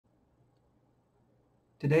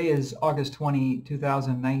Today is August 20,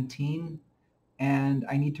 2019, and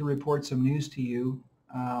I need to report some news to you.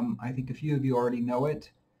 I think a few of you already know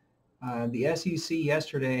it. The SEC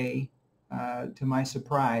yesterday, to my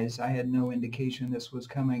surprise, I had no indication this was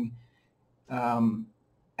coming.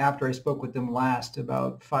 After I spoke with them last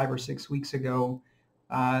about 5 or 6 weeks ago,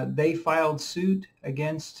 they filed suit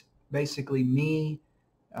against basically me,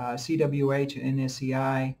 CWH, and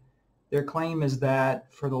NSCI. Their claim is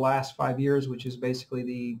that for the last 5 years, which is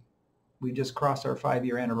basically we just crossed our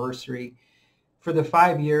 5-year anniversary, for the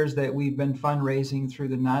 5 years that we've been fundraising through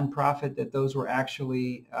the nonprofit, that those were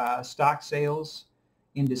actually stock sales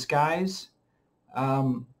in disguise.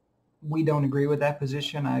 We don't agree with that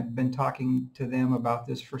position. I've been talking to them about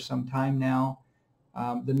this for some time now.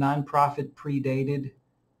 The nonprofit predated.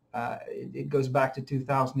 It goes back to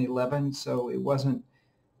 2011, so it wasn't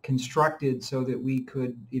constructed so that we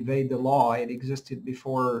could evade the law. It existed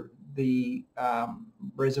before the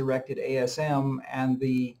resurrected ASM and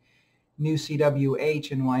the new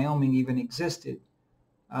CWH in Wyoming even existed.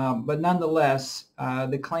 But nonetheless,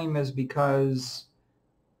 the claim is because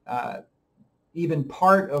even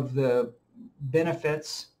part of the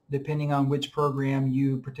benefits, depending on which program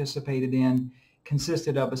you participated in,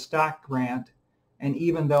 consisted of a stock grant. And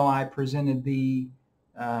even though I presented the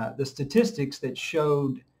statistics that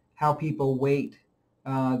showed how people weight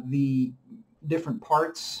the different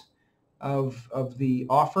parts of the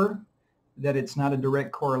offer, that it's not a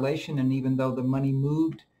direct correlation, and even though the money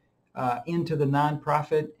moved into the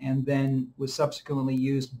nonprofit and then was subsequently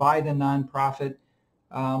used by the nonprofit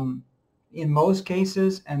in most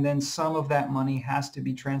cases, and then some of that money has to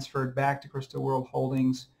be transferred back to Crystal World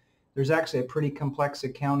Holdings. There's actually a pretty complex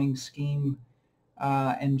accounting scheme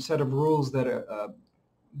and set of rules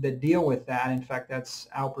that deal with that. In fact, that's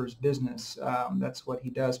Alper's business. That's what he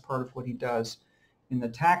does, part of what he does in the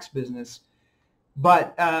tax business.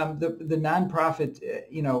 But the nonprofit,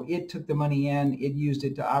 it took the money in, it used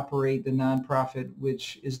it to operate the nonprofit,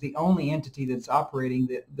 which is the only entity that's operating.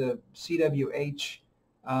 The CWH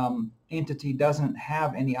entity doesn't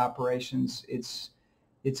have any operations.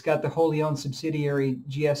 It's got the wholly owned subsidiary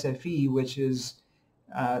GSFE, which is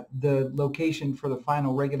the location for the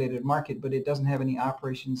final regulated market, but it doesn't have any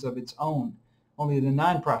operations of its own. Only the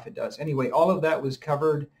nonprofit does. Anyway, all of that was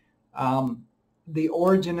covered. The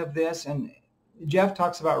origin of this, and Jeff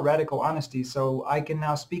talks about radical honesty, so I can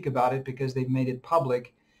now speak about it because they've made it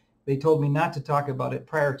public. They told me not to talk about it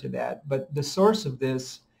prior to that, but the source of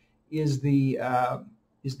this is the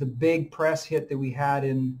big press hit that we had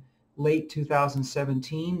in late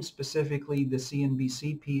 2017, specifically the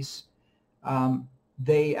CNBC piece.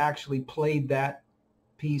 They actually played that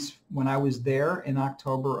piece when I was there in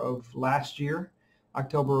October of last year,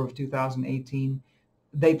 October of 2018.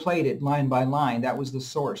 They played it line by line. That was the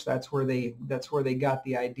source. That's where they got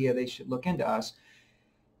the idea they should look into us.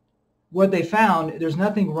 What they found, there's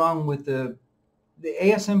nothing wrong with the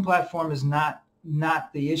ASM platform is not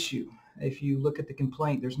the issue. If you look at the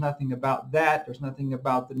complaint, there's nothing about that. There's nothing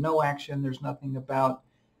about the no action. There's nothing about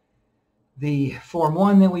the Form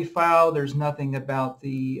 1 that we filed. There's nothing about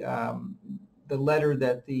the letter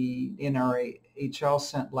that the NRHL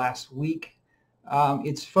sent last week.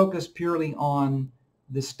 It's focused purely on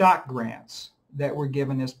the stock grants that were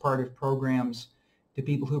given as part of programs to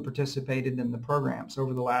people who participated in the programs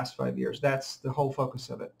over the last 5 years. That's the whole focus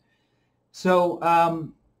of it. So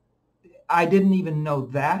I didn't even know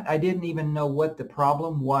that. I didn't even know what the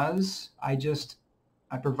problem was. I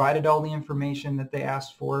provided all the information that they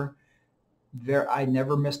asked for. I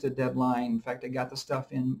never missed a deadline. In fact, I got the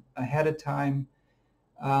stuff in ahead of time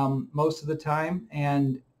most of the time,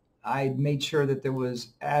 and I made sure that there was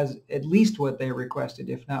at least what they requested,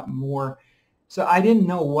 if not more. So I didn't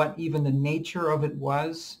know what even the nature of it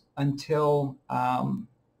was until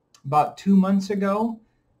about 2 months ago,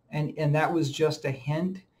 and that was just a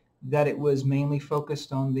hint that it was mainly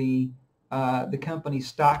focused on the company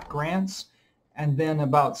stock grants. And then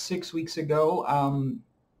about 6 weeks ago,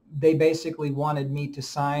 they basically wanted me to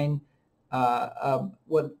sign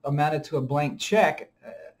what amounted to a blank check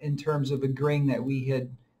in terms of agreeing that we had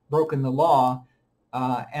broken the law.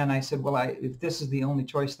 And I said, well, if this is the only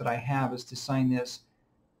choice that I have is to sign this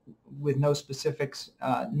with no specifics,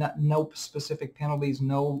 no specific penalties,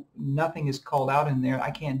 nothing is called out in there,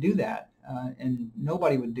 I can't do that. And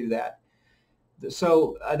nobody would do that.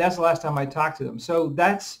 So that's the last time I talked to them. So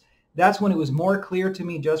that's when it was more clear to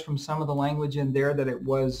me, just from some of the language in there, that it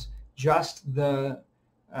was just the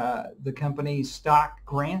company's stock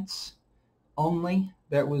grants only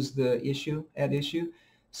that was the issue at issue.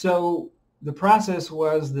 So the process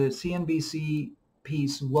was the CNBC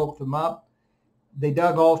piece woke them up. They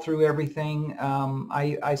dug all through everything.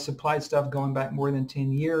 I supplied stuff going back more than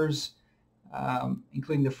 10 years,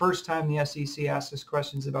 including the first time the SEC asked us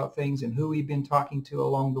questions about things and who we've been talking to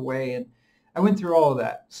along the way. And I went through all of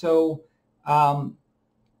that. So,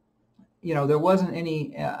 there wasn't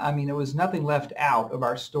any, there was nothing left out of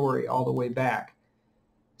our story all the way back.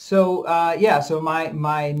 So, so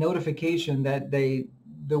my notification that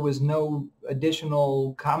there was no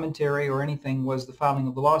additional commentary or anything was the filing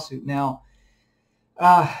of the lawsuit. Now,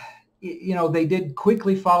 they did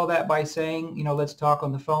quickly follow that by saying, let's talk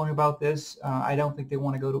on the phone about this. I don't think they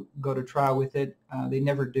want to go to trial with it. They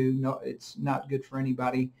never do. No, it's not good for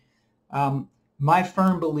anybody. My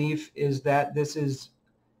firm belief is that this is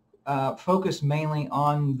focused mainly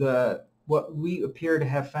on what we appear to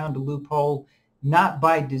have found a loophole, not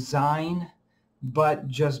by design, but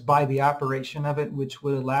just by the operation of it, which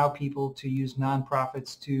would allow people to use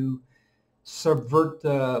nonprofits to subvert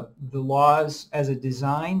the laws as a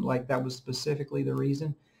design, like that was specifically the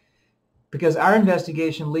reason. Because our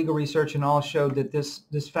investigation, legal research, and all showed that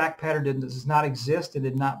this fact pattern does not exist. It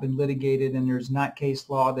had not been litigated, and there's not case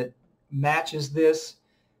law that matches this.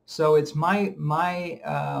 So it's my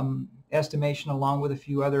estimation, along with a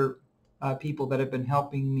few other people that have been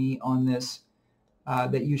helping me on this,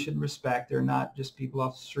 that you should respect. They're not just people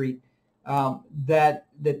off the street. That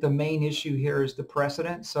the main issue here is the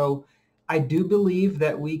precedent. So I do believe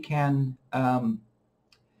that we can.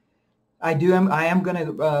 I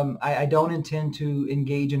don't intend to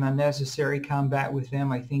engage in unnecessary combat with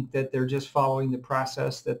them. I think that they're just following the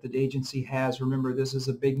process that the agency has. Remember, this is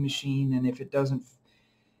a big machine, and if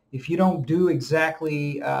you don't do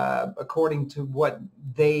exactly according to what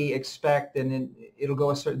they expect, then it'll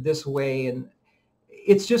go this way. And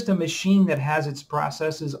it's just a machine that has its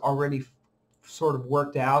processes already sort of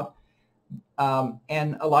worked out.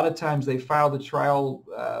 And a lot of times they file the trial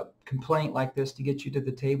complaint like this to get you to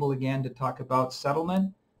the table again to talk about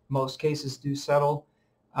settlement. Most cases do settle.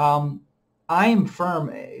 I am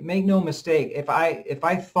firm. Make no mistake. If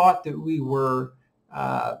I thought that we were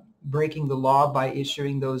breaking the law by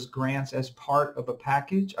issuing those grants as part of a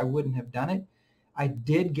package, I wouldn't have done it. I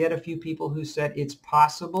did get a few people who said it's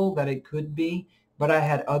possible that it could be, but I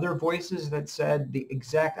had other voices that said the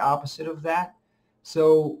exact opposite of that.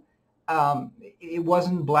 So it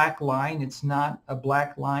wasn't black line. It's not a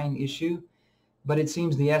black line issue, but it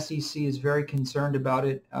seems the SEC is very concerned about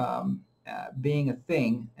it being a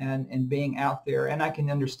thing and being out there, and I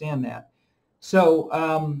can understand that.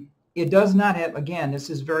 So it does not have, again, this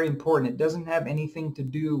is very important, it doesn't have anything to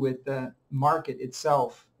do with the market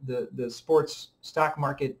itself, the sports stock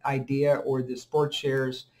market idea or the sports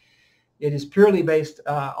shares. It is purely based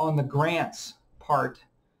on the grants part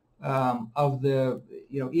of the,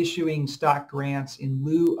 issuing stock grants in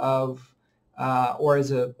lieu of or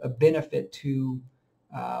as a benefit to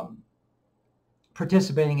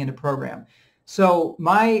participating in a program. So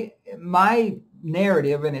my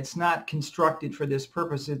narrative, and it's not constructed for this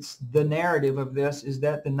purpose, it's the narrative of this, is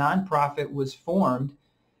that the nonprofit was formed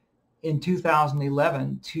in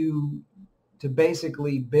 2011 to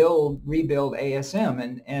basically rebuild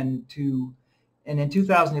ASM, and in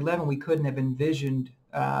 2011 we couldn't have envisioned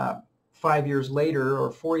 5 years later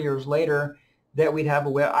or 4 years later that we'd have a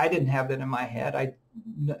web. I didn't have that in my head.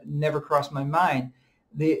 Never crossed my mind.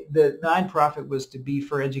 The nonprofit was to be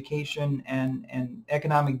for education and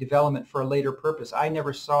economic development for a later purpose. I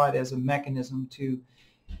never saw it as a mechanism to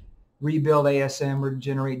rebuild ASM or to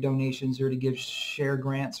generate donations or to give share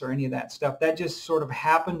grants or any of that stuff. That just sort of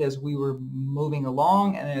happened as we were moving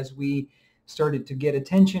along, and as we started to get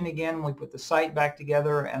attention again, we put the site back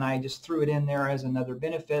together, and I just threw it in there as another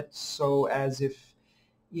benefit. So as if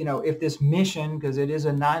this mission, because it is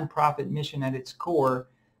a nonprofit mission at its core,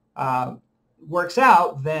 works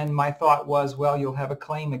out, then my thought was, well, you'll have a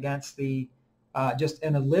claim against just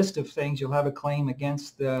in a list of things, you'll have a claim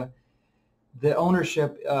against the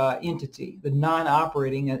ownership entity, the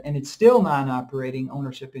non-operating, and it's still non-operating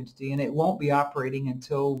ownership entity, and it won't be operating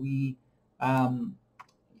until we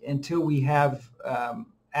have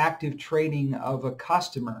active trading of a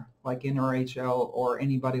customer like NRHL or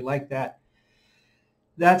anybody like that.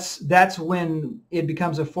 That's when it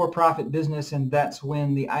becomes a for-profit business, and that's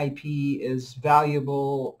when the IP is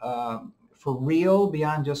valuable for real,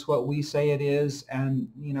 beyond just what we say it is, and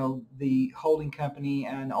the holding company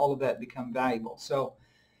and all of that become valuable. So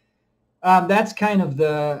that's kind of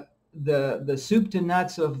the soup to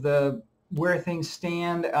nuts of where things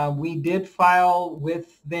stand. We did file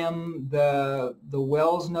with them the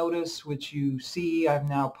Wells notice, which you see. I've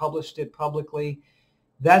now published it publicly.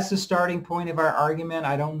 That's the starting point of our argument.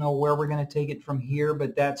 I don't know where we're going to take it from here,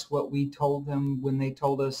 but that's what we told them when they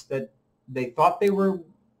told us that they thought they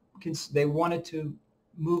wanted to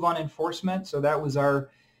move on enforcement. So that was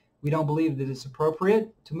we don't believe that it's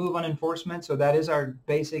appropriate to move on enforcement. So that is our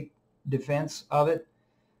basic defense of it.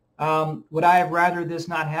 Would I have rather this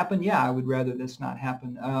not happen? Yeah, I would rather this not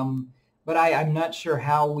happen. But I'm not sure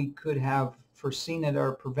how we could have foreseen it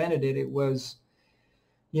or prevented it. It was,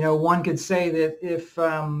 one could say that if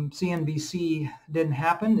CNBC didn't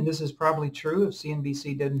happen, and this is probably true, if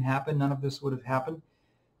CNBC didn't happen, none of this would have happened.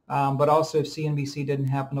 But also if CNBC didn't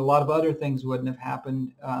happen, a lot of other things wouldn't have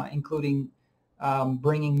happened, including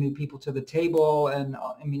bringing new people to the table. And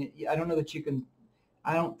I mean, I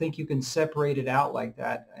don't think you can separate it out like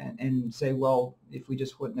that and say, well, if we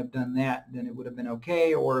just wouldn't have done that, then it would have been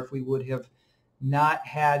okay. Or if we would have not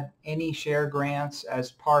had any share grants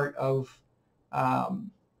as part of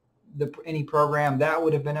any program, that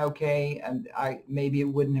would have been okay. And maybe it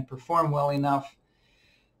wouldn't have performed well enough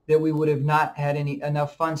that we would have not had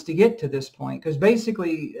enough funds to get to this point. Because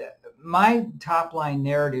basically, my top line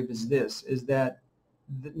narrative is that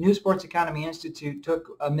the New Sports Economy Institute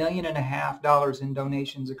took $1.5 million in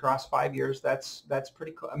donations across 5 years. That's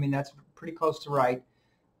pretty. That's pretty close to right.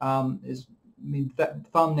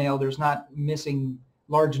 Thumbnail. There's not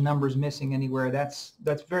large numbers missing anywhere. That's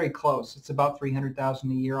very close. It's about $300,000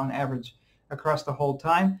 a year on average across the whole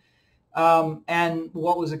time. And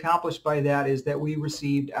what was accomplished by that is that we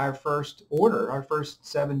received our first order, our first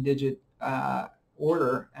 7-digit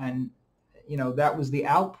order, and that was the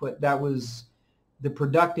output. That was the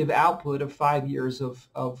productive output of 5 years of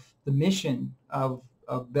the mission of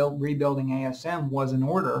rebuilding ASM was an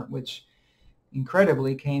order, which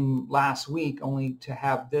incredibly came last week, only to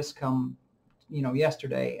have this come,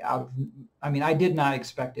 yesterday I did not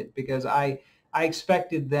expect it, because I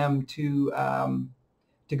expected them to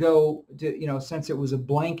go to, since it was a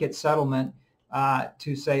blanket settlement,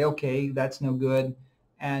 to say, okay, that's no good,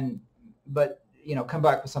 but come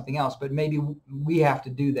back with something else. But maybe we have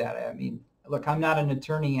to do that. Look, I'm not an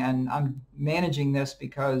attorney, and I'm managing this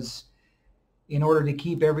because in order to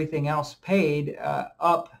keep everything else paid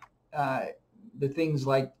up, the things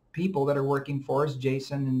like people that are working for us,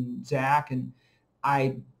 Jason and Zach, and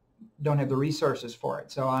I don't have the resources for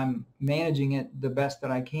it. So I'm managing it the best that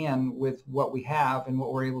I can with what we have and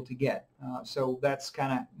what we're able to get. So that's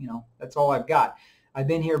kind of, that's all I've got. I've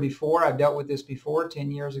been here before. I've dealt with this before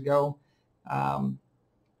 10 years ago.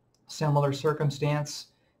 Similar circumstance.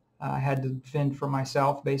 I had to fend for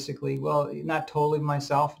myself, basically. Well, not totally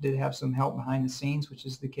myself. Did have some help behind the scenes, which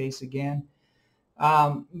is the case again.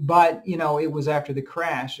 But, it was after the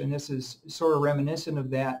crash, and this is sort of reminiscent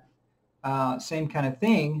of that. Same kind of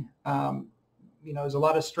thing. There's a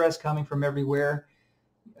lot of stress coming from everywhere.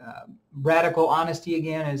 Radical honesty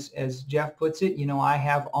again, as Jeff puts it. I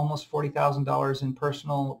have almost $40,000 in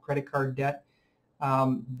personal credit card debt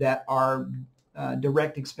that are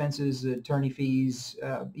direct expenses, attorney fees,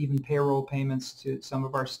 even payroll payments to some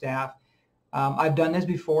of our staff. I've done this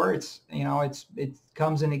before. It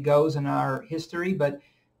comes and it goes in our history, but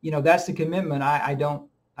that's the commitment. I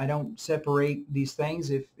don't separate these things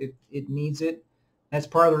if it needs it. That's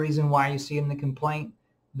part of the reason why you see in the complaint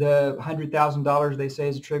the $100,000 they say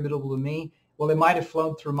is attributable to me. Well, it might have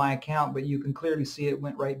flowed through my account, but you can clearly see it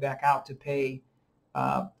went right back out to pay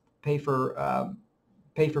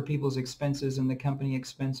for people's expenses and the company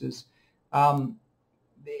expenses.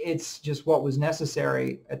 It's just what was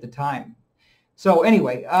necessary at the time. So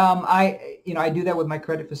anyway, I do that with my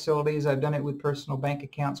credit facilities. I've done it with personal bank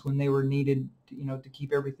accounts when they were needed, to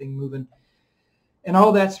keep everything moving. And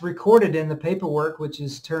all that's recorded in the paperwork, which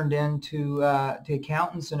is turned in to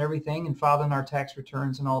accountants and everything, and filed in our tax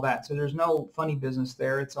returns and all that. So there's no funny business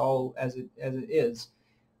there. It's all as it is.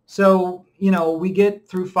 So, we get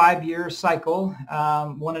through 5-year cycle,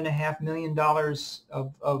 $1.5 million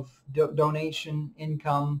of donation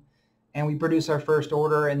income, and we produce our first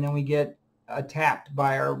order, and then we get attacked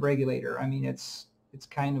by our regulator. It's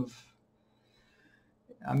kind of,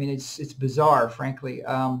 it's bizarre, frankly.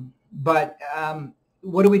 But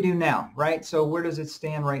what do we do now, right? So where does it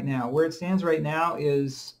stand right now? Where it stands right now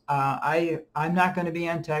is I'm not going to be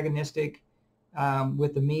antagonistic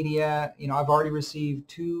with the media. I've already received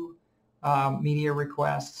 2 media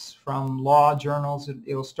requests from law journals.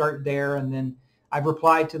 It'll start there, and then I've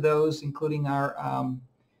replied to those, including our,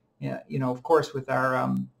 of course, with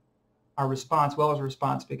our response, Wells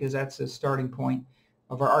response, because that's the starting point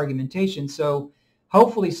of our argumentation. So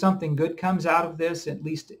hopefully something good comes out of this, at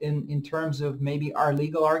least in terms of maybe our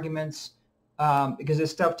legal arguments, because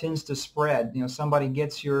this stuff tends to spread. Somebody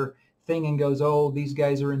gets your thing and goes, oh, these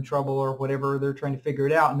guys are in trouble or whatever. They're trying to figure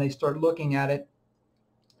it out, and they start looking at it.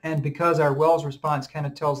 And because our Wells response kind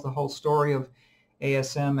of tells the whole story of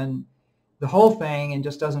ASM the whole thing and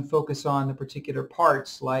just doesn't focus on the particular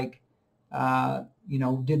parts, like,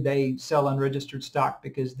 did they sell unregistered stock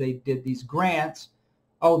because they did these grants?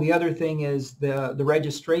 Oh, the other thing is the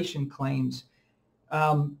registration claims.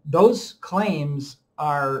 Those claims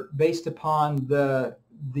are based upon the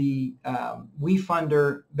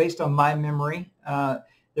WeFunder, based on my memory.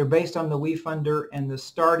 They're based on the WeFunder and the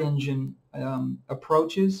Start Engine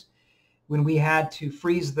approaches. When we had to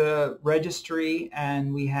freeze the registry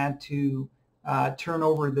and we had to turn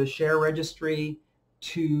over the share registry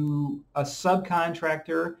to a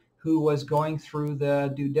subcontractor who was going through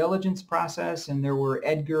the due diligence process, and there were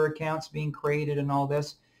Edgar accounts being created and all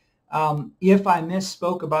this. If I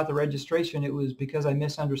misspoke about the registration, it was because I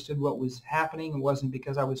misunderstood what was happening. It wasn't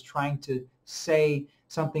because I was trying to say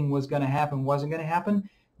something was going to happen, wasn't going to happen.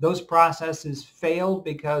 Those processes failed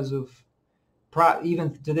because of,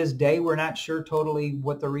 even to this day, we're not sure totally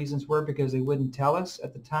what the reasons were because they wouldn't tell us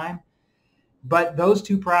at the time. But those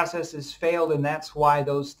two processes failed, and that's why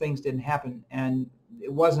those things didn't happen. And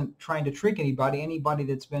it wasn't trying to trick anybody. Anybody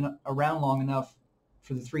that's been around long enough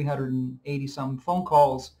for the 380-some phone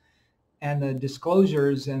calls and the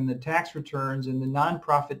disclosures and the tax returns and the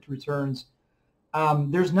nonprofit returns,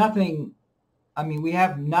 there's nothing, we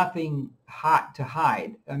have nothing hot to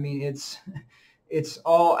hide. It's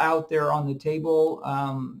all out there on the table.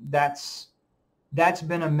 That's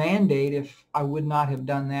been a mandate. If I would not have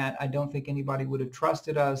done that, I don't think anybody would have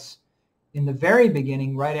trusted us in the very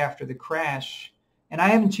beginning, right after the crash. And I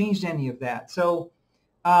haven't changed any of that. So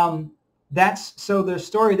so the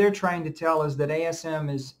story they're trying to tell is that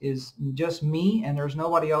ASM is just me and there's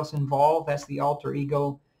nobody else involved. That's the alter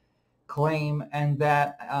ego claim, and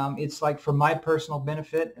that it's like for my personal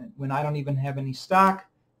benefit when I don't even have any stock,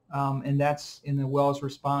 and that's in the Wells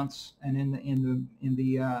response and in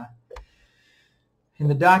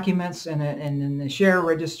the documents and in the share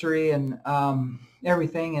registry and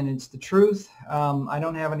everything, and it's the truth. I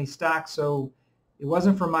don't have any stock, so it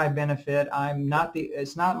wasn't for my benefit.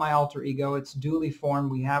 It's not my alter ego. It's duly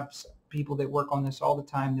formed. We have people that work on this all the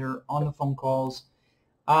time. They're on the phone calls,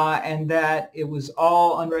 and that it was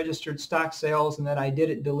all unregistered stock sales, and that I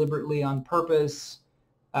did it deliberately on purpose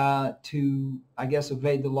to, I guess,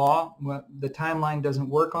 evade the law. Well, the timeline doesn't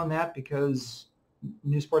work on that because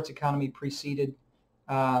New Sports Economy preceded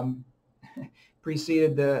the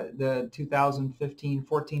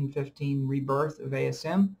 2014-15 rebirth of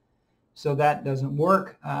ASM. So that doesn't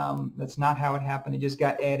work. That's not how it happened. It just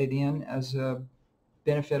got added in as a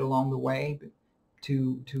benefit along the way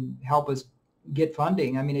to help us get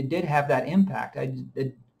funding. It did have that impact.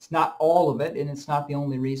 It's not all of it, and it's not the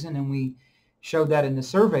only reason, and we showed that in the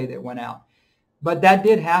survey that went out. But that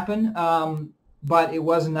did happen, but it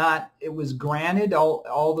was not, it was granted.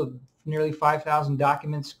 All the nearly 5,000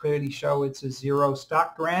 documents clearly show it's a zero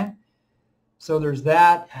stock grant. So there's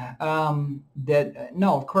that.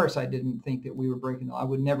 No, of course I didn't think that we were breaking the law. I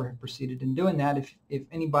would never have proceeded in doing that. If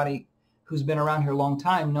anybody who's been around here a long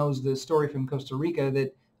time knows the story from Costa Rica,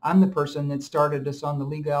 that I'm the person that started us on the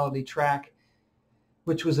legality track,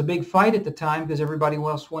 which was a big fight at the time because everybody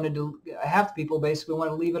else wanted to, half the people basically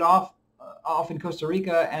wanted to leave it off in Costa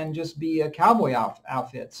Rica and just be a cowboy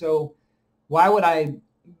outfit. So why would I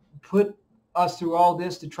put us through all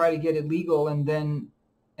this to try to get it legal and then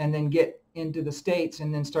get into the States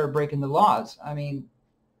and then start breaking the laws?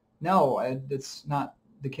 No, that's not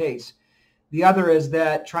the case. The other is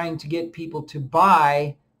that trying to get people to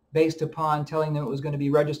buy based upon telling them it was going to be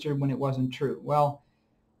registered when it wasn't true. Well,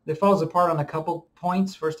 it falls apart on a couple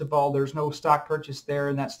points. First of all, there's no stock purchase there,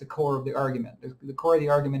 and that's the core of the argument. The core of the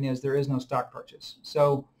argument is there is no stock purchase.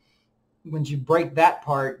 So when you break that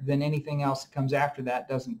part, then anything else that comes after that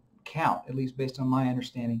doesn't count, at least based on my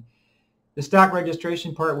understanding. The stock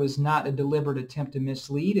registration part was not a deliberate attempt to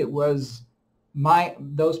mislead. It was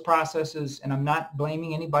those processes, and I'm not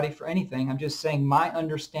blaming anybody for anything. I'm just saying my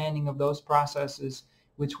understanding of those processes,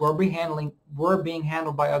 which were being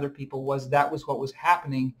handled by other people, was what was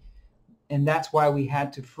happening, and that's why we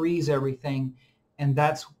had to freeze everything, and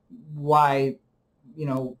that's why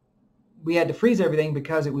we had to freeze everything,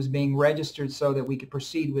 because it was being registered so that we could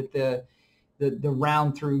proceed with the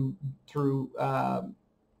round through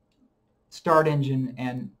Start Engine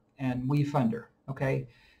and WeFunder. Okay,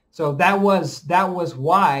 so that was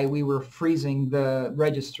why we were freezing the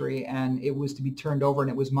registry, and it was to be turned over,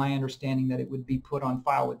 and it was my understanding that it would be put on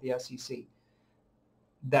file with the SEC.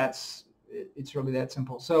 It's really that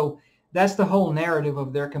simple. So that's the whole narrative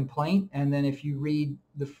of their complaint. And then if you read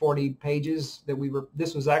the 40 pages that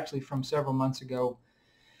this was actually from several months ago,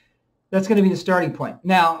 that's going to be the starting point.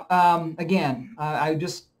 Now, again, I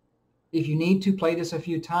just if you need to play this a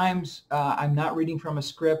few times, I'm not reading from a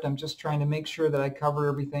script. I'm just trying to make sure that I cover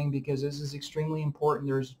everything because this is extremely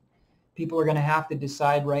important. People are going to have to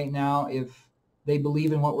decide right now if they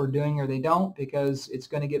believe in what we're doing or they don't, because it's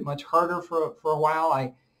going to get much harder for a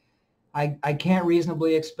while. I can't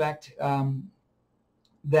reasonably expect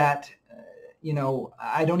that,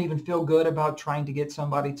 I don't even feel good about trying to get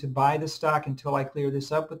somebody to buy the stock until I clear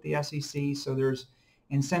this up with the SEC. So there's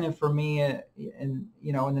incentive for me in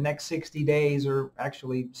the next 60 days, or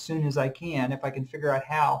actually as soon as I can, if I can figure out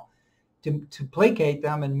how to placate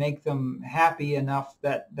them and make them happy enough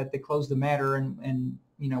that they close the matter and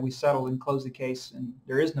we settle and close the case and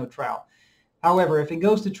there is no trial. However, if it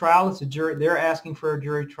goes to trial, it's a jury. They're asking for a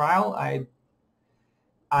jury trial.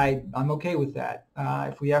 I'm okay with that.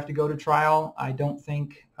 If we have to go to trial, I don't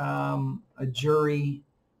think a jury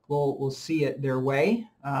will see it their way.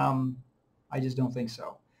 I just don't think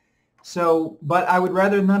so. But I would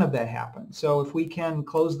rather none of that happen. So if we can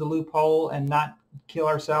close the loophole and not kill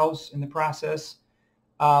ourselves in the process,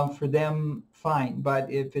 for them, fine.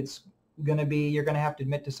 But if it's going to be, you're going to have to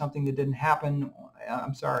admit to something that didn't happen,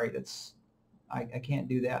 I'm sorry. I can't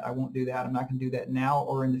do that. I won't do that. I'm not going to do that now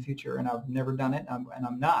or in the future, and I've never done it, and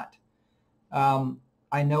I'm not.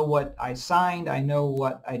 I know what I signed. I know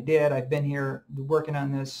what I did. I've been here working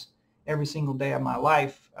on this every single day of my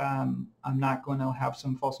life. I'm not going to have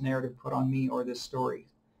some false narrative put on me or this story.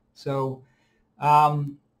 So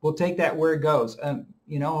we'll take that where it goes.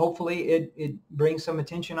 Hopefully it brings some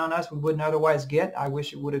attention on us we wouldn't otherwise get. I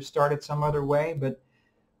wish it would have started some other way, but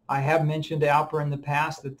I have mentioned to Alper in the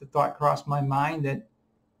past that the thought crossed my mind that,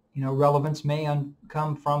 relevance may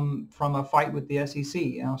come from a fight with the SEC.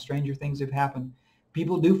 Stranger things have happened.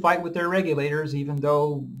 People do fight with their regulators, even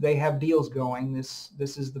though they have deals going. This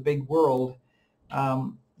is the big world.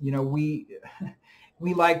 We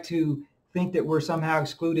like to think that we're somehow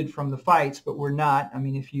excluded from the fights, but we're not. I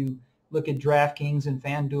mean, if you look at DraftKings and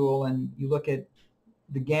FanDuel, and you look at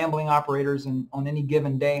the gambling operators, and on any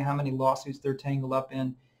given day, how many lawsuits they're tangled up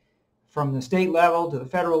in, from the state level to the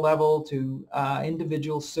federal level to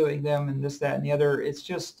individuals suing them and this, that, and the other. It's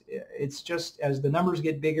just as the numbers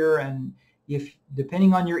get bigger, and if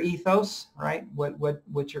depending on your ethos, right,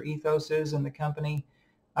 what your ethos is in the company,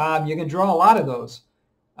 you can draw a lot of those.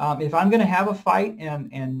 If I'm going to have a fight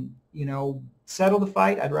and settle the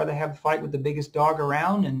fight, I'd rather have the fight with the biggest dog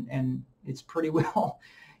around, and it's pretty well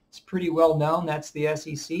known. That's the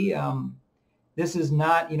SEC. This is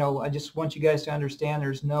not, I just want you guys to understand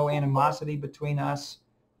there's no animosity between us.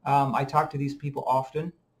 I talk to these people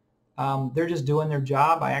often. They're just doing their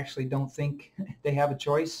job. I actually don't think they have a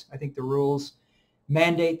choice. I think the rules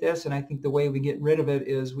mandate this, and I think the way we get rid of it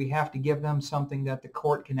is we have to give them something that the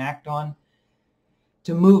court can act on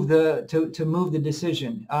to move the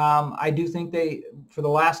decision. I do think for the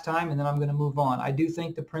last time, and then I'm going to move on, I do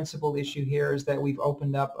think the principal issue here is that we've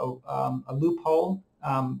opened up a loophole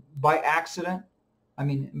by accident. I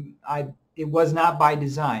mean, it was not by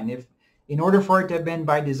design. In order for it to have been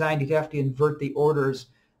by design, you'd have to invert the orders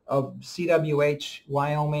of CWH,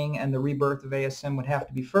 Wyoming, and the rebirth of ASM would have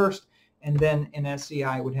to be first, and then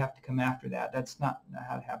NSCI would have to come after that. That's not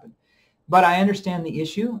how it happened. But I understand the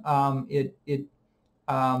issue. It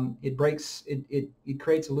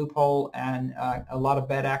creates a loophole, and a lot of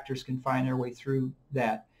bad actors can find their way through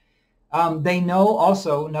that. They know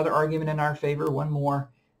also, another argument in our favor, one more,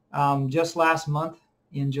 just last month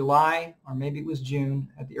in July, or maybe it was June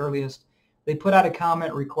at the earliest, they put out a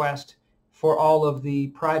comment request for all of the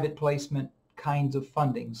private placement kinds of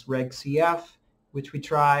fundings, Reg CF, which we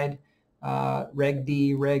tried, Reg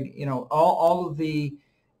D, all of the,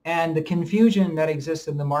 and the confusion that exists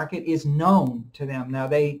in the market is known to them. Now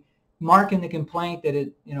they mark in the complaint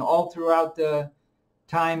that all throughout the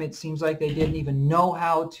time it seems like they didn't even know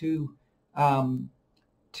how to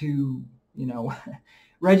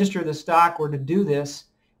register the stock or to do this.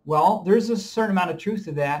 Well, there's a certain amount of truth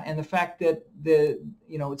to that, and the fact that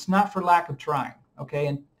it's not for lack of trying, okay,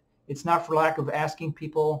 and it's not for lack of asking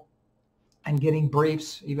people and getting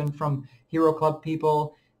briefs, even from Hero Club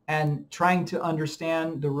people, and trying to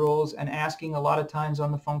understand the rules and asking a lot of times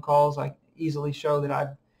on the phone calls. I easily show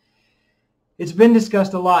that it's been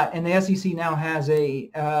discussed a lot, and the SEC now has a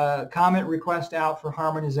comment request out for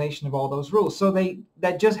harmonization of all those rules. So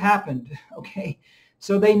that just happened, okay?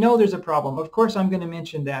 So they know there's a problem. Of course, I'm going to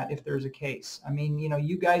mention that if there's a case. I mean,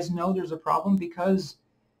 you guys know there's a problem because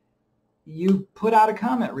you put out a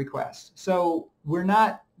comment request. So we're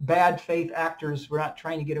not bad faith actors. We're not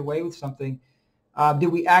trying to get away with something. Did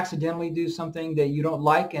we accidentally do something that you don't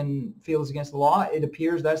like and feel is against the law? It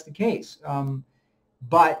appears that's the case.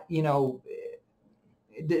 But,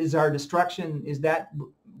 is our destruction, is that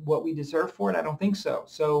what we deserve for it? I don't think so.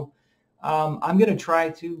 So I'm going to try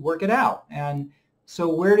to work it out. And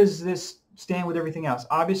so where does this stand with everything else?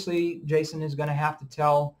 Obviously, Jason is going to have to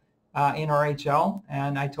tell NRHL,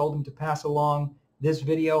 and I told him to pass along this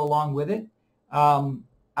video along with it.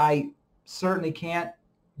 I certainly can't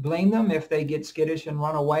blame them if they get skittish and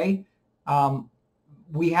run away.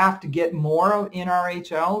 We have to get more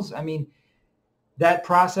NRHLs. I mean, that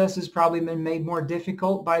process has probably been made more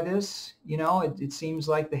difficult by this. You know, it seems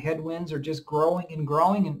like the headwinds are just growing and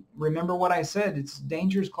growing. And remember what I said, it's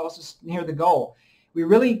danger's closest near the goal.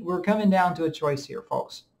 We're coming down to a choice here,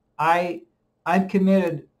 folks. I've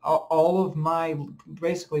committed all of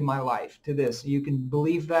basically my life to this. You can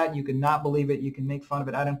believe that, you can not believe it, you can make fun of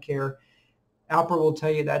it, I don't care. Alper will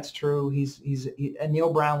tell you that's true. And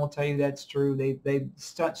Neil Brown will tell you that's true. They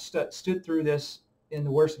stood through this in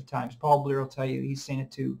the worst of times. Paul Blair will tell you he's seen it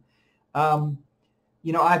too.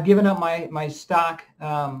 You know, I've given up my stock,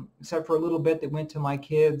 except for a little bit that went to my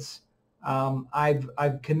kids.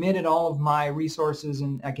 I've committed all of my resources,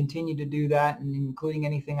 and I continue to do that, and including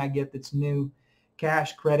anything I get that's new,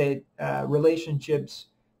 cash, credit, relationships,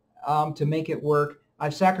 to make it work.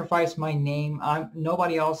 I've sacrificed my name.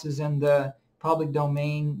 Nobody else is in the public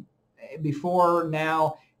domain. Before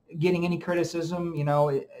now, getting any criticism, you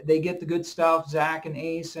know, they get the good stuff, Zach and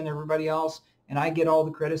Ace and everybody else, and I get all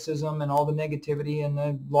the criticism and all the negativity, and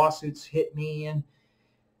the lawsuits hit me, and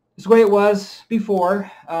it's the way it was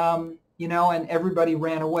before, you know, and everybody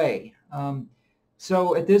ran away.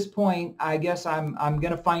 So at this point, I guess I'm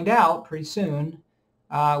going to find out pretty soon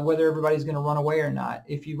whether everybody's going to run away or not.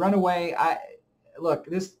 If you run away, I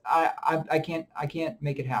can't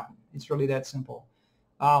make it happen. It's really that simple.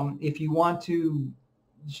 If you want to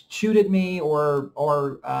shoot at me or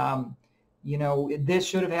you know, this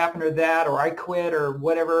should have happened or that, or I quit or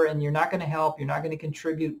whatever, and you're not going to help, you're not going to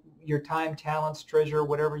contribute your time, talents, treasure,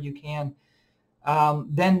 whatever you can,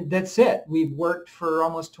 then that's it. We've worked for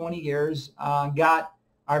almost 20 years, got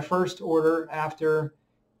our first order after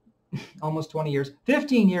almost 20 years,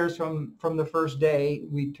 15 years from the first day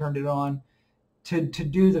we turned it on, to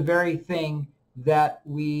do the very thing that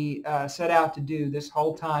we set out to do this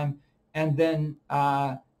whole time. And then,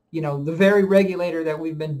 you know, the very regulator that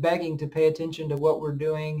we've been begging to pay attention to what we're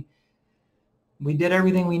doing, we did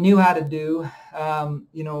everything we knew how to do.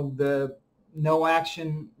 You know, the no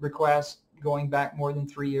action request going back more than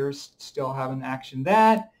 3 years, still haven't actioned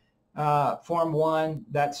that. Form 1,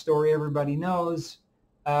 that story everybody knows.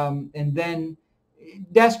 And then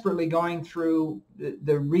desperately going through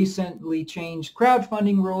the recently changed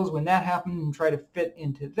crowdfunding rules when that happened and try to fit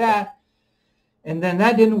into that. And then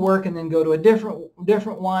that didn't work, and then go to a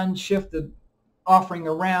different one, shift the offering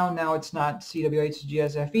around. Now it's not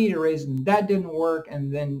CWHGSFE to raise, and that didn't work.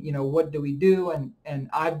 And then, you know, what do we do? And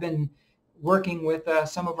I've been working with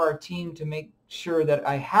some of our team to make sure that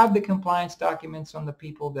I have the compliance documents on the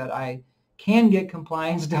people that I can get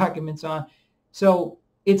compliance documents on. So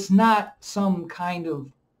it's not some kind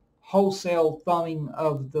of wholesale thumbing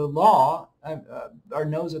of the law, our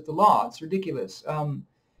nose at the law. It's ridiculous.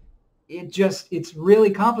 It's really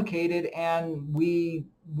complicated, and we're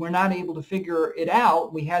not able to figure it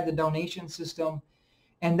out. We had the donation system,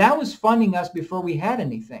 and that was funding us before we had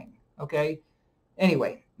anything. Okay.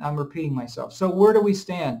 Anyway, I'm repeating myself. So where do we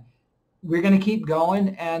stand? We're going to keep going.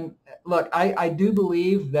 And look, I do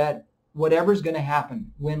believe that whatever's going to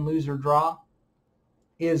happen, win, lose, or draw,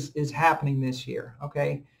 is happening this year.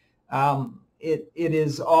 Okay. It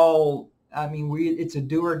is all, I mean, it's a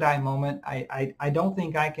do or die moment. I don't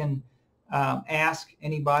think I can ask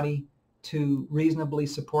anybody to reasonably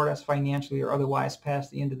support us financially or otherwise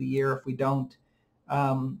past the end of the year if we don't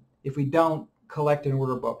collect an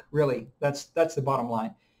order book. Really, that's the bottom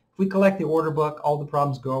line. If we collect the order book, all the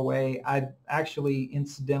problems go away. I actually,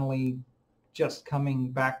 incidentally, just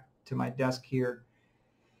coming back to my desk here,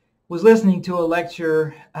 was listening to a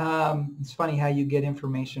lecture. It's funny how you get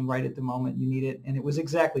information right at the moment you need it, and it was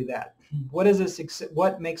exactly that. What is this?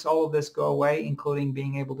 What makes all of this go away, including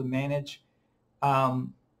being able to manage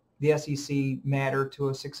the SEC matter to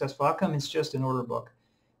a successful outcome? It's just an order book.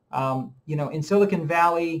 You know, in Silicon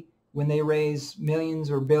Valley, when they raise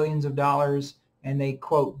millions or billions of dollars and they,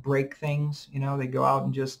 quote, break things, you know, they go out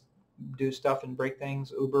and just do stuff and break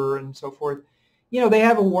things, Uber and so forth. You know, they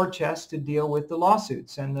have a war chest to deal with the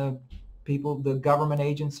lawsuits and the people, the government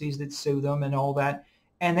agencies that sue them and all that.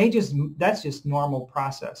 And that's just normal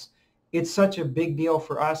process. It's such a big deal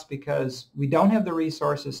for us because we don't have the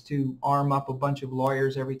resources to arm up a bunch of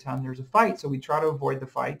lawyers every time there's a fight. So we try to avoid the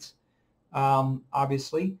fights,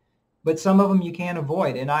 obviously. But some of them you can't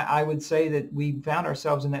avoid. And I would say that we found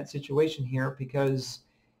ourselves in that situation here because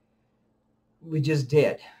we just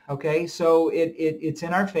did. Okay, so it's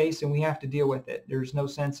in our face and we have to deal with it. There's no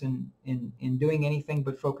sense in doing anything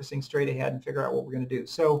but focusing straight ahead and figure out what we're going to do.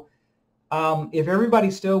 So if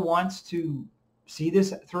everybody still wants to see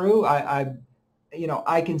this through, I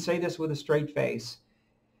can say this with a straight face.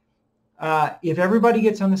 If everybody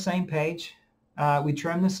gets on the same page, we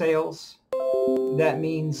trim the sails. That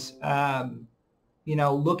means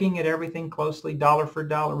looking at everything closely, dollar for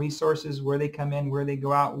dollar, resources, where they come in, where they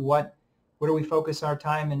go out, what do we focus our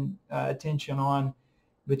time and attention on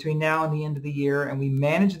between now and the end of the year, and we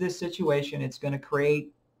manage this situation. It's going to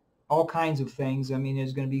create all kinds of things. I mean,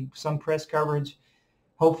 there's going to be some press coverage.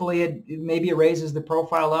 Hopefully, maybe it raises the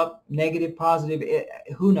profile up, negative, positive.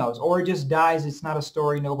 Who knows? Or it just dies. It's not a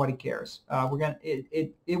story. Nobody cares.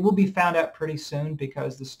 It will be found out pretty soon,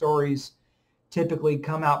 because the stories typically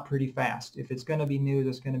come out pretty fast. If it's going to be news,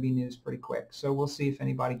 it's going to be news pretty quick. So we'll see if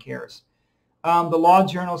anybody cares. The law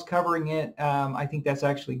journals covering it, I think that's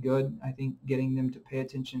actually good. I think getting them to pay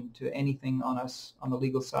attention to anything on us on the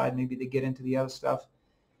legal side, maybe they get into the other stuff,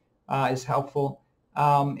 is helpful.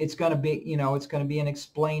 It's going to be, it's going to be an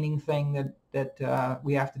explaining thing that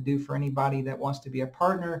we have to do for anybody that wants to be a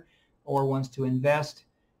partner or wants to invest.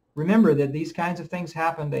 Remember that these kinds of things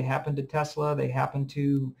happen. They happen to Tesla. They happen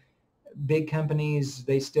to big companies.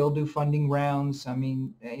 They still do funding rounds. I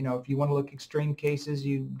mean, if you want to look extreme cases,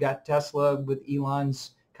 you've got Tesla with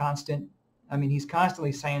Elon's he's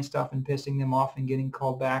constantly saying stuff and pissing them off and getting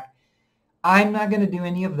called back. I'm not going to do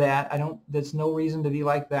any of that. There's no reason to be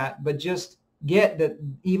like that, but just get that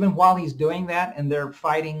even while he's doing that and they're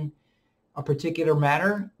fighting a particular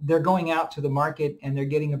matter, they're going out to the market and they're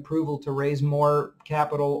getting approval to raise more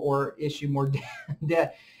capital or issue more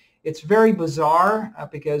debt. It's very bizarre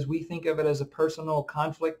because we think of it as a personal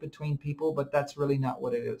conflict between people, but that's really not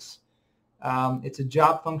what it is. It's a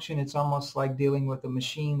job function. It's almost like dealing with a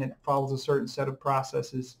machine that follows a certain set of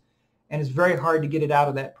processes, and it's very hard to get it out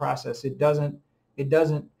of that process. It has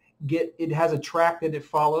a track that it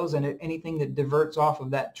follows, and anything that diverts off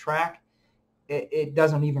of that track, it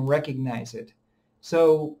doesn't even recognize it.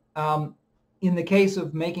 So in the case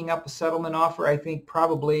of making up a settlement offer, I think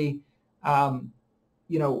probably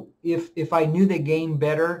if I knew the game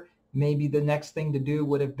better, maybe the next thing to do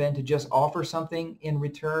would have been to just offer something in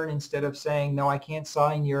return instead of saying, no, I can't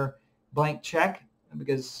sign your blank check,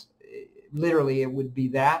 because literally it would be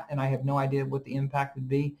that, and I have no idea what the impact would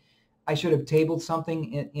be. I should have tabled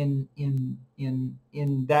something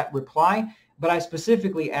in that reply, but I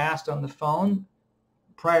specifically asked on the phone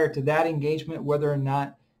prior to that engagement whether or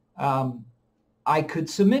not I could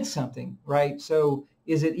submit something, right? So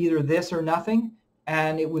is it either this or nothing?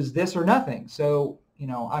 And it was this or nothing. So,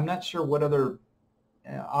 I'm not sure what other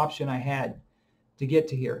option I had to get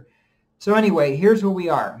to here. So anyway, here's where we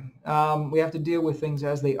are. We have to deal with things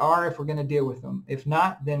as they are if we're going to deal with them. If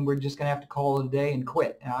not, then we're just going to have to call it a day and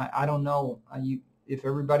quit. I don't know if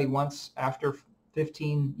everybody wants, after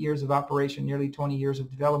 15 years of operation, nearly 20 years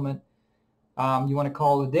of development, you want to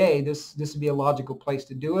call it a day. This would be a logical place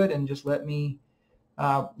to do it, and just let me,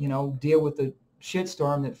 deal with the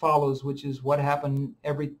shitstorm that follows, which is what happened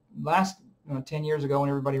last 10 years ago when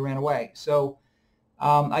everybody ran away. So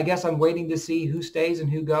I guess I'm waiting to see who stays and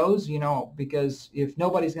who goes, because if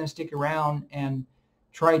nobody's going to stick around and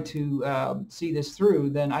try to see this through,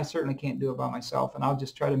 then I certainly can't do it by myself, and I'll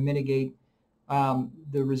just try to mitigate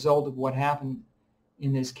the result of what happened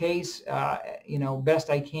in this case, best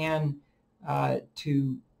I can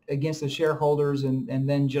against the shareholders, and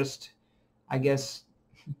then just, I guess,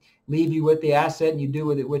 leave you with the asset and you do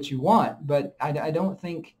with it what you want. But I don't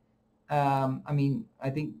think,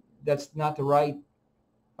 I think that's not the right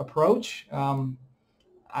approach.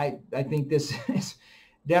 I think this is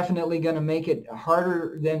definitely going to make it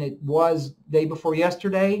harder than it was day before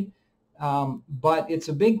yesterday, but it's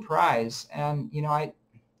a big prize. And,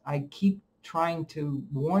 I keep trying to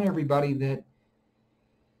warn everybody that,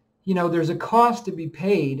 there's a cost to be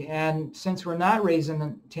paid. And since we're not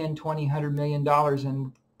raising 10, 20, $100 million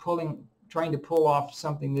and trying to pull off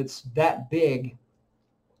something that's that big,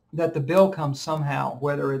 that the bill comes somehow,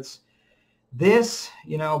 whether it's this,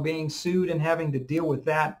 being sued and having to deal with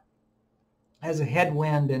that as a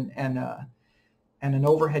headwind and an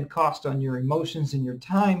overhead cost on your emotions and your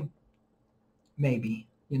time, maybe,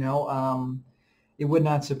 it would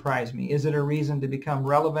not surprise me. Is it a reason to become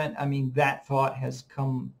relevant? I mean, that thought has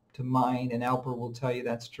come to mind, and Alper will tell you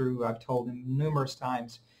that's true. I've told him numerous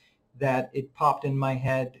times that it popped in my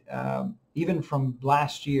head, even from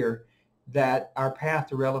last year, that our path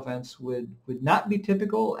to relevance would not be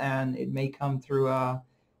typical, and it may come through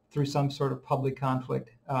some sort of public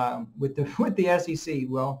conflict with the SEC.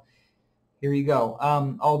 Well, here you go.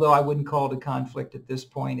 Although I wouldn't call it a conflict at this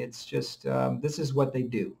point. It's just this is what they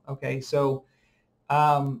do. Okay, so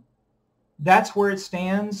that's where it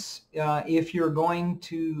stands. If you're going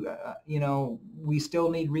to, we still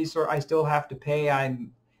need resource. I still have to pay.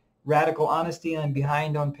 I'm radical honesty. I'm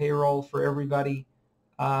behind on payroll for everybody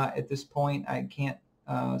at this point. I can't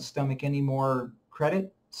stomach any more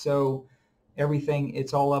credit. So everything,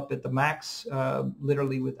 it's all up at the max.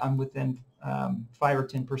 Literally, I'm within 5 or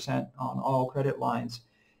 10% on all credit lines.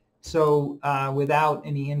 So without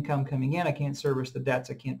any income coming in, I can't service the debts.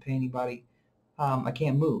 I can't pay anybody. I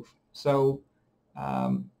can't move. So,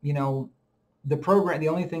 the program, the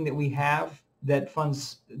only thing that we have that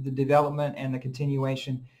funds the development and the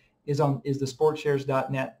continuation is the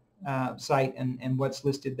sportshares.net site and what's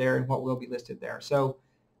listed there and what will be listed there. So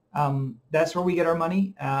that's where we get our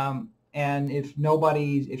money. And if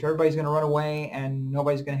everybody's going to run away and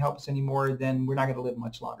nobody's going to help us anymore, then we're not going to live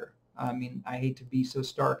much longer. I mean, I hate to be so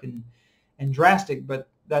stark and drastic, but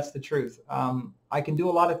that's the truth. I can do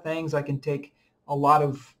a lot of things. I can take a lot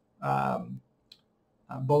of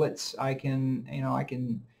bullets. I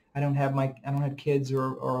don't have kids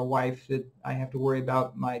or a wife that I have to worry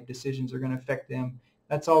about. My decisions are going to affect them.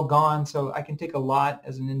 That's all gone. So I can take a lot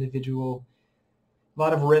as an individual, a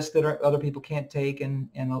lot of risks that other people can't take, and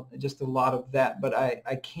just a lot of that. But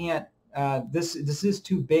I can't. This is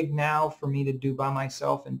too big now for me to do by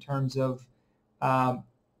myself in terms of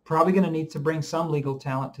probably going to need to bring some legal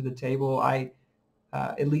talent to the table.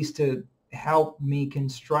 At least to help me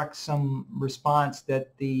construct some response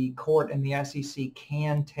that the court and the SEC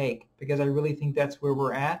can take, because I really think that's where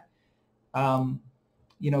we're at.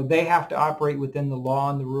 They have to operate within the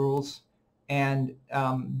law and the rules, and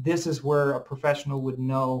this is where a professional would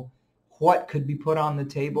know what could be put on the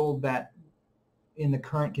table that in the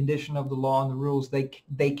current condition of the law and the rules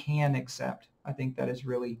they can accept. I think that is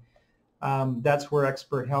really, that's where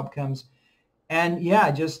expert help comes. And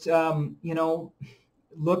yeah, just,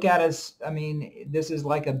 look at us. I mean, this is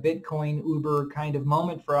like a Bitcoin Uber kind of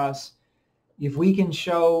moment for us. If we can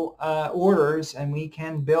show orders and we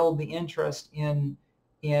can build the interest in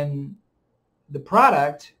the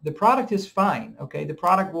product is fine. Okay, the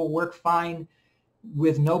product will work fine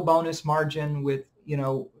with no bonus margin, with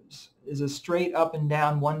is a straight up and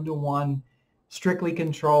down 1-to-1, strictly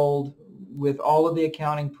controlled, with all of the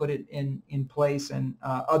accounting put it in place, and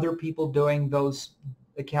other people doing those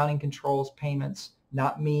accounting controls, payments.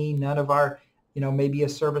 Not me, none of our, maybe a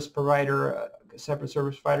service provider, a separate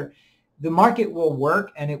service provider. The market will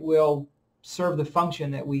work and it will serve the function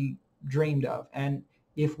that we dreamed of. And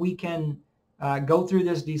if we can go through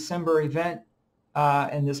this December event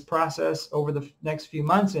and this process over the next few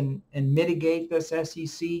months and mitigate this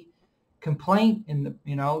SEC complaint and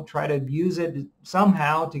try to use it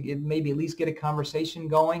somehow to maybe at least get a conversation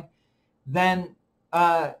going, then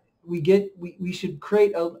we should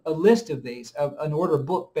create a list of these, of an order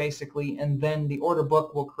book basically, and then the order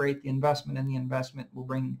book will create the investment, and the investment will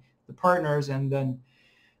bring the partners, and then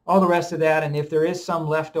all the rest of that. And if there is some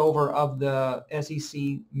leftover of the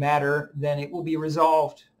SEC matter, then it will be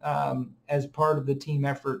resolved as part of the team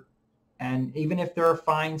effort. And even if there are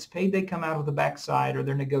fines paid, they come out of the backside, or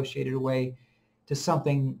they're negotiated away to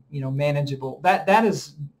something manageable. That's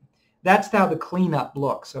how the cleanup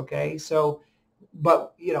looks. Okay, so.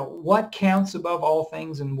 But, what counts above all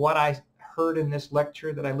things, and what I heard in this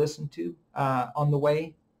lecture that I listened to on the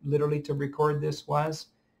way, literally to record this, was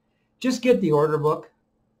just get the order book,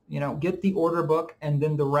 get the order book, and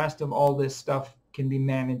then the rest of all this stuff can be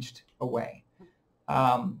managed away.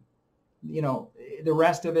 The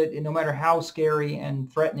rest of it, no matter how scary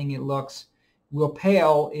and threatening it looks, will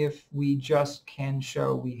pale if we just can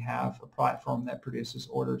show we have a platform that produces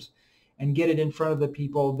orders and get it in front of the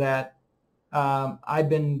people that I've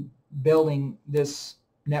been building this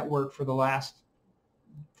network for the last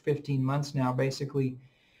 15 months now, basically.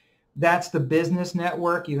 That's the business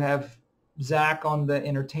network. You have Zach on the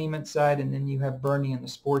entertainment side, and then you have Bernie on the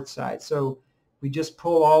sports side. So we just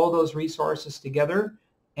pull all of those resources together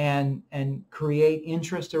and create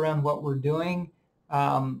interest around what we're doing,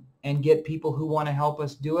 and get people who want to help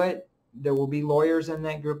us do it. There will be lawyers in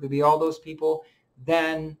that group. There'll be all those people.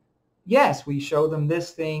 Then, yes, we show them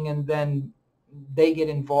this thing, and then they get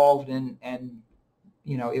involved, and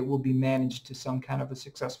it will be managed to some kind of a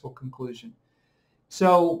successful conclusion.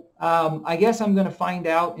 So I guess I'm going to find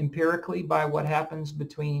out empirically by what happens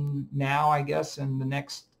between now, I guess, and the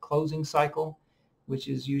next closing cycle, which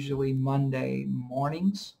is usually Monday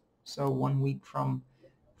mornings. So 1 week from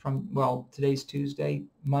today's Tuesday,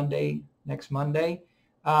 next Monday,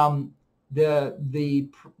 the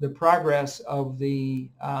progress of the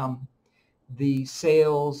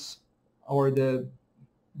sales or the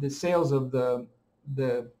sales of the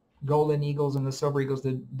Golden Eagles and the Silver Eagles,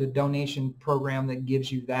 the donation program that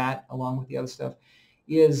gives you that along with the other stuff,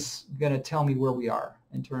 is going to tell me where we are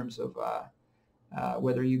in terms of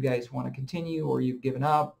whether you guys want to continue or you've given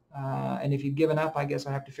up. And if you've given up, I guess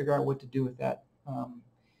I have to figure out what to do with that.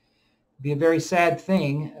 Be a very sad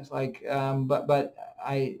thing. It's like, but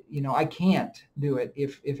I can't do it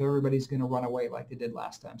if everybody's going to run away like they did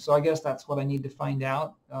last time. So I guess that's what I need to find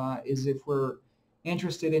out, is if we're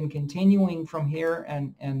interested in continuing from here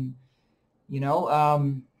and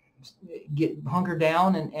get hunker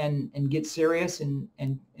down and get serious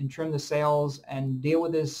and trim the sails and deal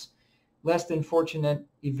with this less than fortunate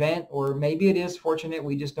event, or maybe it is fortunate,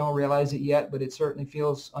 we just don't realize it yet, but it certainly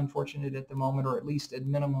feels unfortunate at the moment, or at least at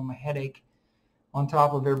minimum a headache on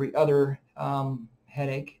top of every other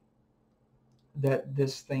headache that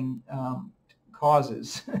this thing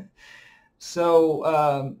causes.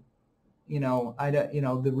 So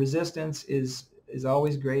the resistance is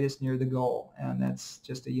always greatest near the goal, and that's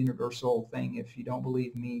just a universal thing. If you don't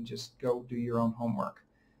believe me, just go do your own homework.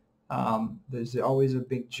 There's always a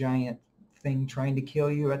big giant thing trying to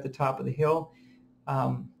kill you at the top of the hill.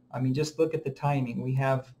 Just look at the timing. We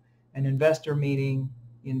have an investor meeting.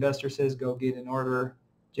 The investor says, go get an order.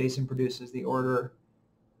 Jason produces the order.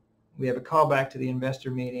 We have a call back to the investor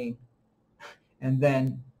meeting. And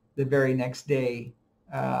then the very next day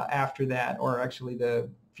after that, or actually the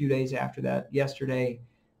few days after that, yesterday,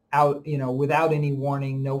 without any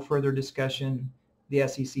warning, no further discussion, the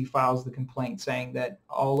SEC files the complaint saying that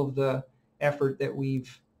all of the effort that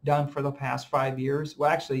we've done for the past 5 years, well,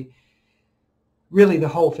 actually, really the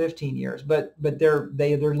whole 15 years, but they're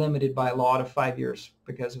limited by law to 5 years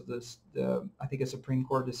because of this, I think, a Supreme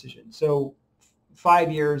Court decision. So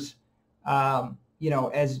 5 years,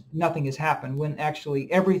 as nothing has happened, when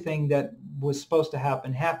actually everything that was supposed to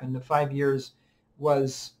happen happened. The 5 years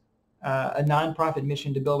was a nonprofit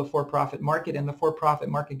mission to build a for-profit market, and the for-profit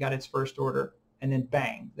market got its first order, and then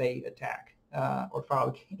bang, they attack or file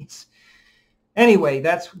a case. Anyway,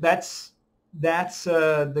 that's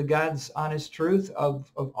the God's honest truth of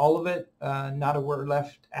all of it. Not a word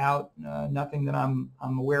left out. Nothing that I'm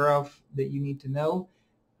aware of that you need to know.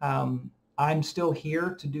 I'm still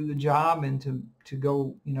here to do the job and to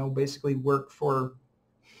go, basically work for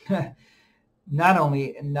not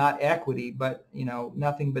only not equity, but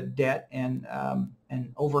nothing but debt and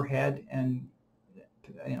overhead, and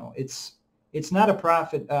it's not a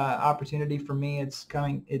profit opportunity for me. It's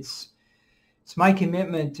my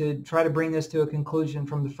commitment to try to bring this to a conclusion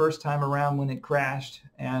from the first time around when it crashed,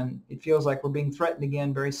 and it feels like we're being threatened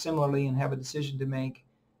again very similarly and have a decision to make.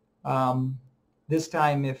 This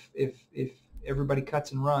time, if everybody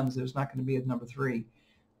cuts and runs, there's not going to be a number 3.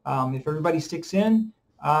 If everybody sticks in,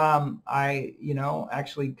 I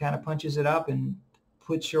actually kind of punches it up and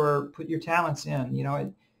put your talents in.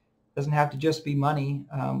 It doesn't have to just be money.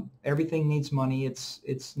 Everything needs money. It's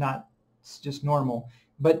just normal.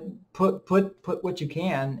 But put what you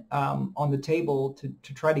can on the table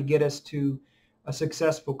to try to get us to a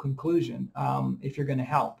successful conclusion. If you're going to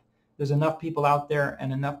help, there's enough people out there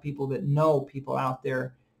and enough people that know people out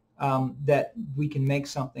there that we can make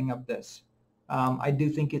something of this. I do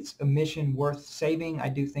think it's a mission worth saving. I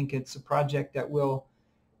do think it's a project that will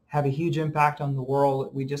have a huge impact on the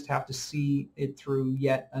world. We just have to see it through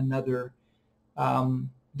yet another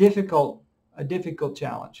difficult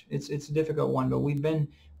challenge. It's a difficult one, but we've been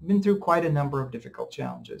through quite a number of difficult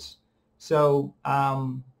challenges. So,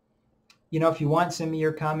 if you want, send me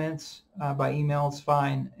your comments by email. It's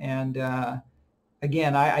fine. And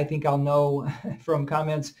again, I think I'll know from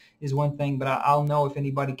comments is one thing, but I'll know if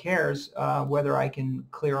anybody cares whether I can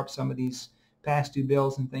clear up some of these past due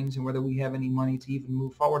bills and things, and whether we have any money to even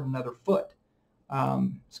move forward another foot.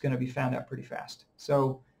 It's going to be found out pretty fast.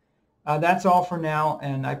 So that's all for now,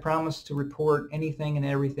 and I promise to report anything and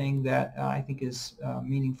everything that I think is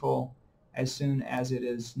meaningful as soon as it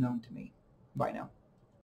is known to me. Bye now.